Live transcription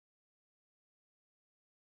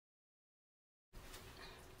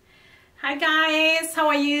Hi guys, how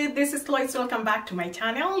are you? This is Lois. Welcome back to my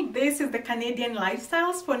channel. This is the Canadian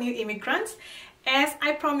lifestyles for new immigrants. As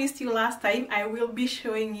I promised you last time, I will be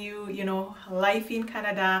showing you, life in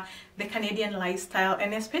Canada, the Canadian lifestyle,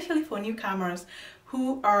 and especially for newcomers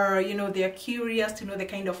who are, they're curious to know the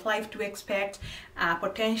kind of life to expect,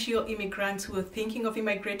 potential immigrants who are thinking of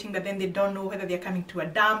immigrating, but then they don't know whether they're coming to a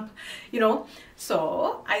dump,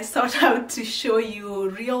 So I sought out to show you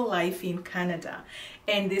real life in Canada.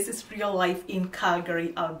 And this is real life in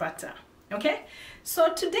Calgary, Alberta. Okay,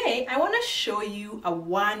 so today I want to show you a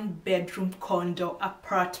one-bedroom condo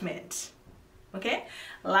apartment. Okay,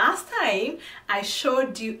 last time I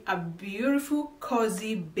showed you a beautiful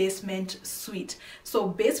cozy basement suite. So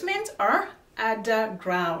basements are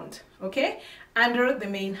underground, okay, under the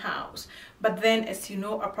main house. But then, as you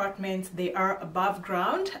know, apartments, they are above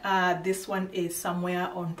ground. This one is somewhere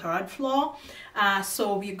on third floor.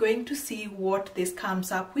 So we're going to see what this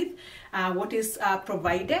comes up with, what is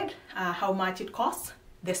provided, how much it costs,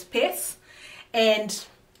 the space, and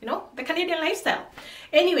the Canadian lifestyle.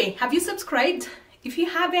 Anyway, have you subscribed? If you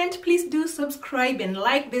haven't, please do subscribe and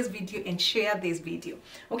like this video and share this video.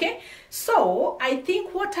 Okay, so I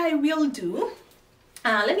think what I will do,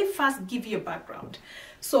 let me first give you a background.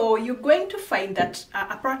 So you're going to find that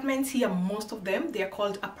apartments here, most of them, they are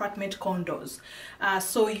called apartment condos.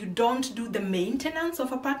 So you don't do the maintenance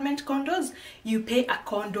of apartment condos. You pay a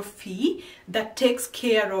condo fee that takes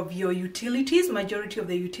care of your utilities, majority of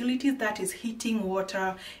the utilities, that is heating,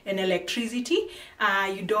 water, and electricity.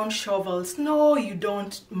 You don't shovel snow, you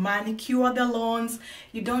don't manicure the lawns,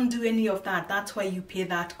 you don't do any of that. That's why you pay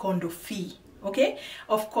that condo fee. Okay,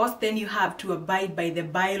 of course, then you have to abide by the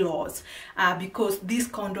bylaws because these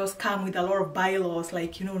condos come with a lot of bylaws,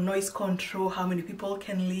 like noise control, how many people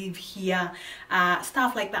can live here,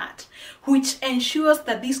 stuff like that, which ensures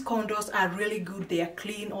that these condos are really good. They are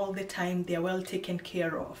clean all the time, they are well taken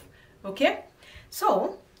care of. Okay,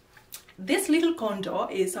 so this little condo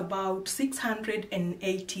is about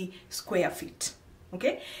 680 square feet.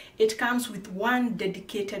 Okay, it comes with one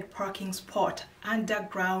dedicated parking spot,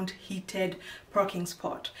 underground heated parking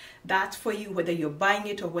spot. That's for you, whether you're buying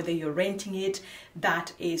it or whether you're renting it.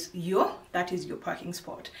 That is your parking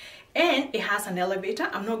spot. And it has an elevator.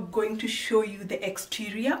 I'm not going to show you the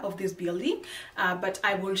exterior of this building, but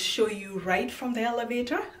I will show you right from the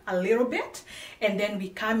elevator a little bit, and then we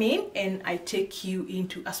come in and I take you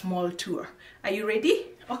into a small tour. Are you ready?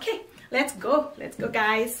 Okay, let's go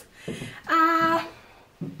guys.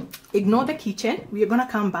 Ignore the kitchen. We are gonna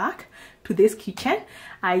come back to this kitchen.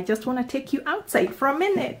 I just want to take you outside for a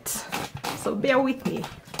minute, so bear with me.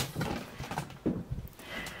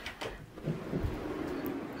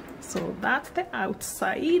 So that's the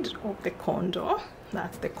outside of the condo.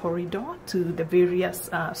 That's the corridor to the various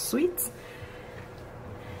suites,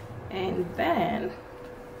 and then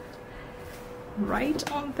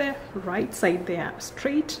right on the right side there,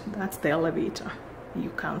 straight, that's the elevator.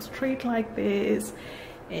 You come straight like this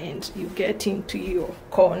and you get into your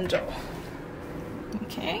condo.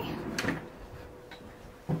 Okay,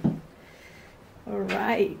 all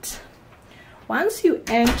right, once you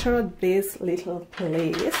enter this little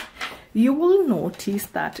place, you will notice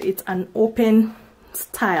that it's an open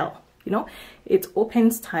style. It's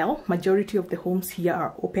open style. Majority of the homes here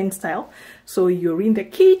are open style. So you're in the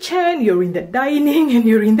kitchen, you're in the dining, and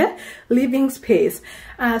you're in the living space.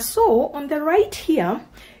 So on the right here,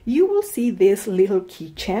 you will see this little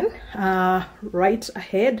kitchen right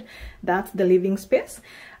ahead. That's the living space.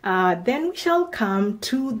 Then we shall come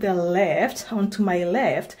to the left. Onto my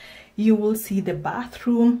left, you will see the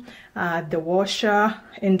bathroom, the washer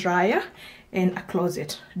and dryer, and a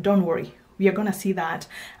closet. Don't worry, we are gonna see that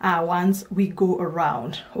once we go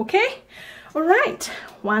around. Okay, all right,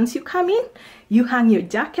 once you come in, you hang your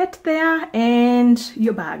jacket there and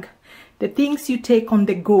your bag, the things you take on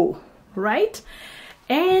the go, right?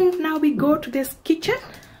 And now we go to this kitchen.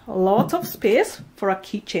 Lots of space for a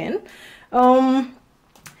kitchen.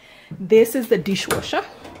 This is the dishwasher.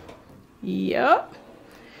 Yeah,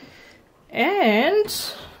 and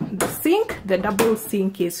the sink, the double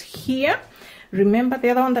sink is here. Remember the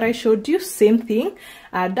other one that I showed you? Same thing,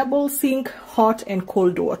 double sink, hot and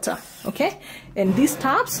cold water. Okay, and these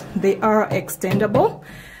taps, they are extendable.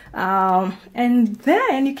 And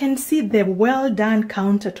then you can see the well done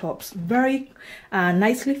countertops, very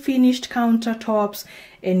nicely finished countertops,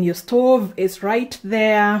 and your stove is right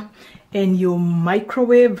there, and your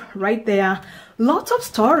microwave right there. Lots of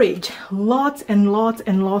storage, lots and lots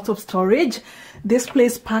and lots of storage. This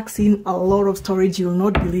place packs in a lot of storage. You'll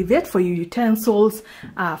not believe it, for your utensils,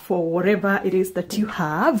 for whatever it is that you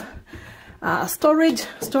have. Storage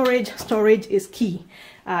is key.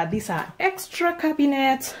 These are extra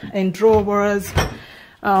cabinets and drawers.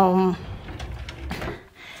 And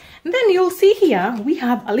then you'll see here we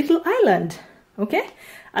have a little island, okay?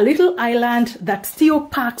 A little island that still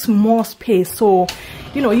packs more space. So,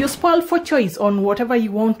 you know, you spoil for choice on whatever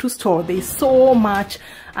you want to store. There's so much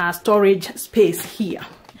storage space here.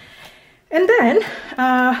 And then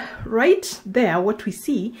right there, what we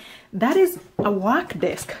see, that is a work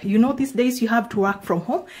desk. You know, these days you have to work from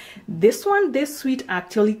home. This suite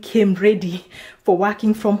actually came ready for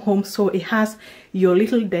working from home. So it has your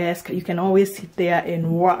little desk. You can always sit there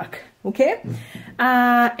and work, okay?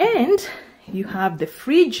 And you have the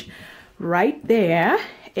fridge right there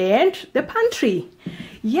and the pantry.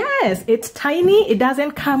 Yes, it's tiny. It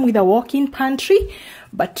doesn't come with a walk-in pantry,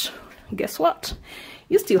 but guess what?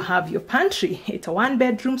 You still have your pantry. It's a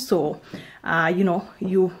 1-bedroom, so you know,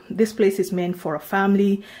 this place is meant for a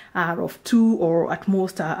family of 2 or at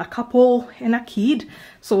most a couple and a kid.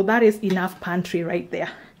 So that is enough pantry right there.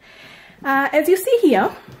 As you see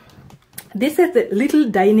here, this is the little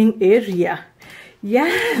dining area.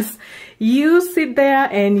 Yes, you sit there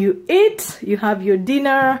and you eat, you have your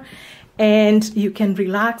dinner, and you can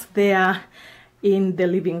relax there in the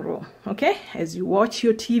living room, okay? As you watch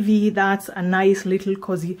your TV, that's a nice little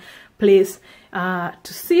cozy place to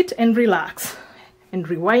sit and relax and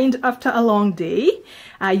rewind after a long day.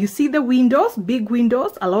 You see the windows, big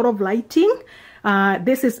windows, a lot of lighting.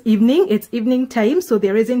 This is evening, it's evening time, so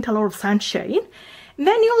there isn't a lot of sunshine. And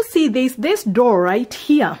then you'll see there's this door right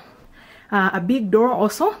here. A big door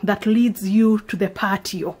also that leads you to the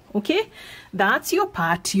patio, okay? That's your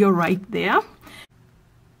patio right there.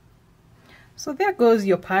 So there goes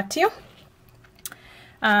your patio.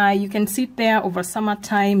 You can sit there over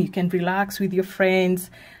summertime. You can relax with your friends.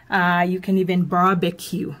 You can even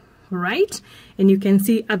barbecue, right? And you can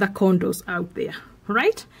see other condos out there,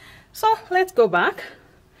 right? So let's go back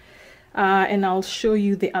and I'll show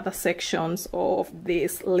you the other sections of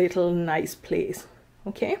this little nice place,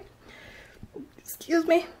 okay? Excuse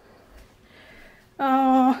me.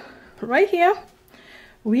 Right here,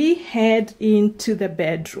 we head into the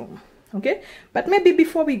bedroom. Okay, but maybe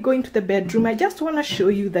before we go into the bedroom, I just want to show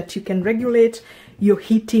you that you can regulate your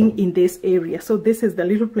heating in this area. So this is the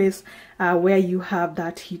little place where you have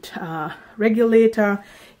that heat regulator.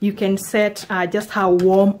 You can set just how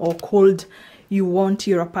warm or cold you want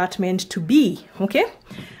your apartment to be, okay?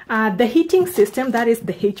 The heating system, that is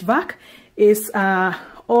the HVAC, is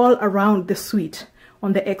all around the suite.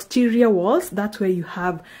 On the exterior walls, that's where you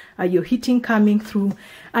have your heating coming through.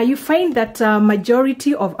 You find that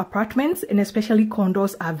majority of apartments, and especially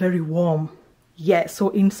condos, are very warm. Yes, so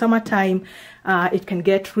in summertime, it can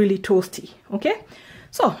get really toasty, okay?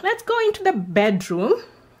 So let's go into the bedroom.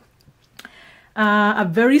 A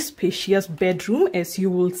very spacious bedroom, as you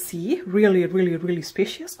will see. Really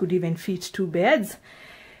spacious. Could even fit 2 beds.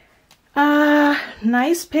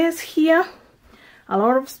 Nice space here. A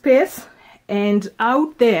lot of space. And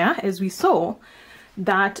out there, as we saw,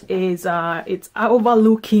 that is it's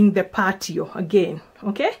overlooking the patio again,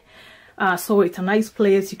 okay? So it's a nice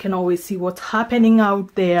place. You can always see what's happening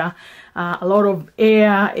out there. A lot of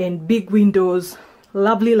air and big windows.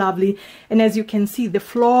 Lovely. And as you can see, the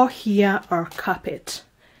floor here are carpet,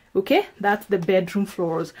 okay? That's the bedroom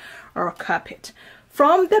floors are carpet.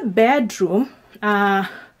 From the bedroom,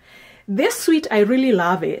 this suite, I really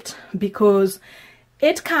love it because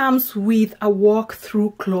it comes with a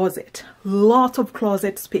walk-through closet. Lots of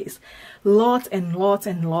closet space. Lots and lots,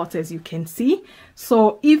 as you can see.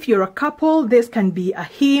 So if you're a couple, this can be a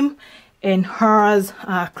him and hers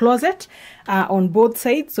closet on both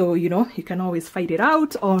sides. So, you know, you can always fight it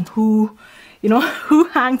out on who, you know, who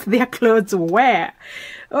hangs their clothes where.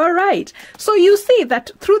 All right. So you see that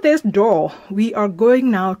through this door, we are going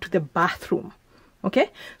now to the bathroom.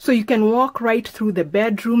 Okay, so you can walk right through the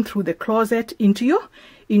bedroom, through the closet, into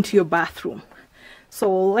your bathroom.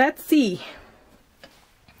 So let's see.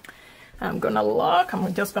 I'm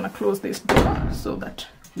just gonna close this door so that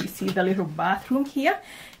we see the little bathroom here.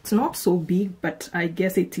 It's not so big, but I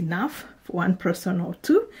guess it's enough for 1 person or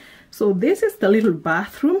 2. So this is the little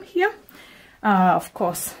bathroom here. Of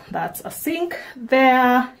course, that's a sink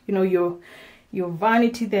there. You know, your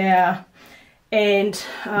vanity there, and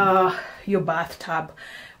your bathtub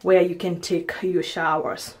where you can take your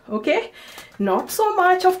showers, okay? Not so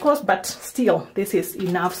much, of course, but still, this is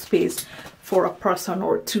enough space for a person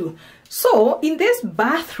or 2. So in this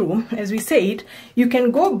bathroom, as we said, you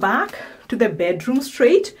can go back to the bedroom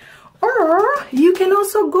straight, or you can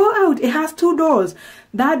also go out. It has 2 doors.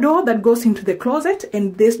 That door that goes into the closet,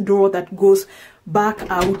 and this door that goes back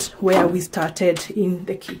out where we started in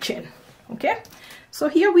the kitchen. Okay, so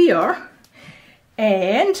here we are,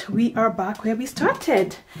 and we are back where we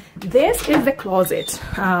started. This is the closet.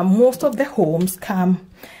 Most of the homes come,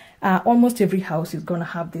 almost every house is gonna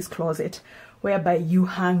have this closet whereby you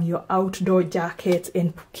hang your outdoor jackets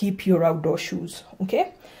and keep your outdoor shoes.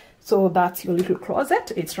 Okay, so that's your little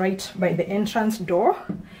closet. It's right by the entrance door,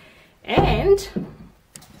 and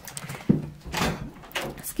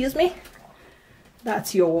excuse me,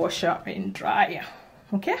 that's your washer and dryer.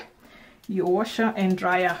 Okay, your washer and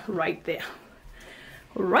dryer right there.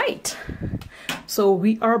 Right, so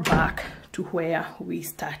we are back to where we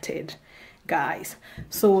started, guys.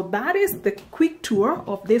 So that is the quick tour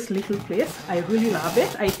of this little place. I really love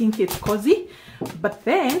it. I think it's cozy, but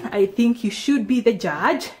then I think you should be the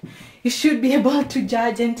judge. You should be able to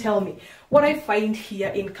judge and tell me what I find here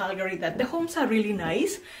in Calgary, that the homes are really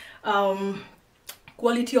nice.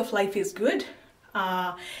 Quality of life is good.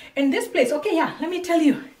 And this place, okay, yeah, let me tell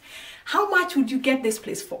you, how much would you get this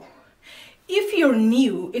place for? If you're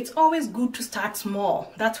new, it's always good to start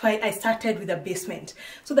small. That's why I started with a basement,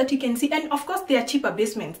 so that you can see. And of course, they are cheaper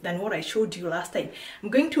basements than what I showed you last time. I'm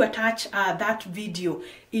going to attach that video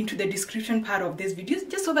into the description part of this video,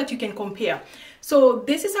 just so that you can compare. So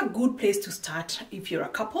this is a good place to start if you're a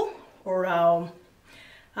couple, or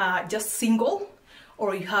just single,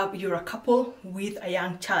 or you're a couple with a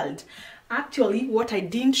young child. Actually, what I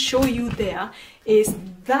didn't show you there is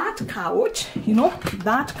that couch, you know,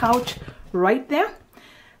 that couch right there,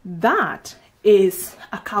 that is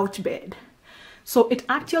a couch bed. So it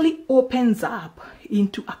actually opens up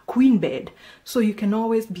into a queen bed, so you can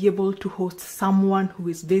always be able to host someone who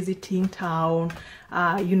is visiting town.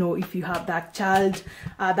 You know, if you have that child,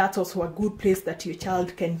 that's also a good place that your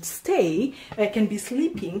child can stay, can be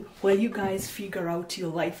sleeping while you guys figure out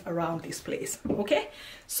your life around this place. Okay,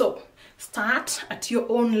 so start at your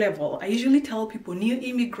own level. I usually tell people, new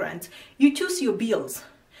immigrants, you choose your bills.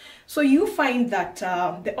 So you find that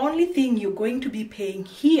the only thing you're going to be paying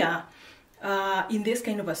here in this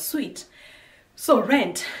kind of a suite, so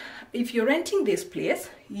rent, if you're renting this place,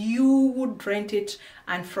 you would rent it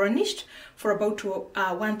unfurnished for about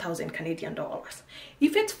 1,000 Canadian dollars.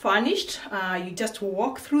 If it's furnished, you just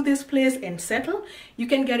walk through this place and settle, you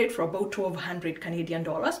can get it for about 1,200 Canadian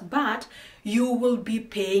dollars, but you will be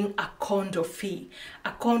paying a condo fee.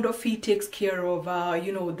 A condo fee takes care of,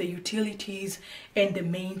 you know, the utilities and the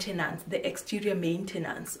maintenance, the exterior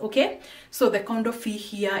maintenance. Okay, so the condo fee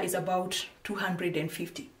here is about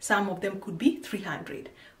 250. Some of them could be 300.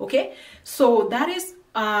 Okay, so that is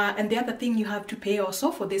and the other thing you have to pay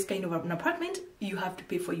also for this kind of an apartment, you have to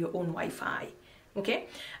pay for your own Wi-Fi. Okay,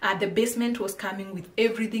 the basement was coming with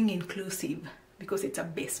everything inclusive, because it's a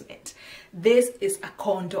basement. This is a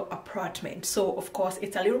condo apartment, so of course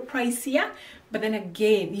it's a little pricier, but then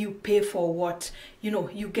again, you pay for what, you know,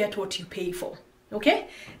 you get what you pay for. Okay,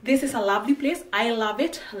 this is a lovely place. I love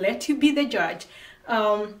it. Let you be the judge.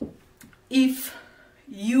 If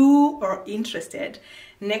you are interested,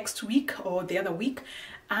 next week or the other week,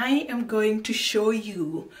 I am going to show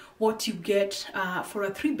you what you get for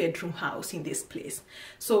a 3-bedroom house in this place.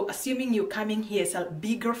 So assuming you're coming here as a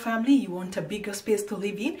bigger family, you want a bigger space to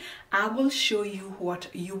live in, I will show you what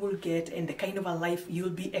you will get and the kind of a life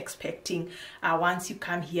you'll be expecting once you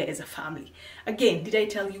come here as a family. Again, did I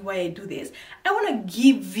tell you why I do this? I want to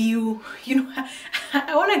give you, you know,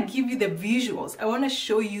 I want to give you the visuals. I want to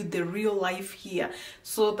show you the real life here,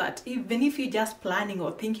 so that even if you're just planning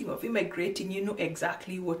or thinking of immigrating, you know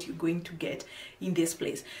exactly what you're going to get in this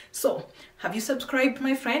place. So, have you subscribed,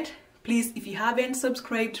 my friend? Please, if you haven't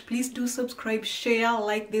subscribed, please do subscribe, share,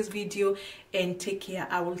 like this video, and take care.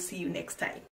 I will see you next time.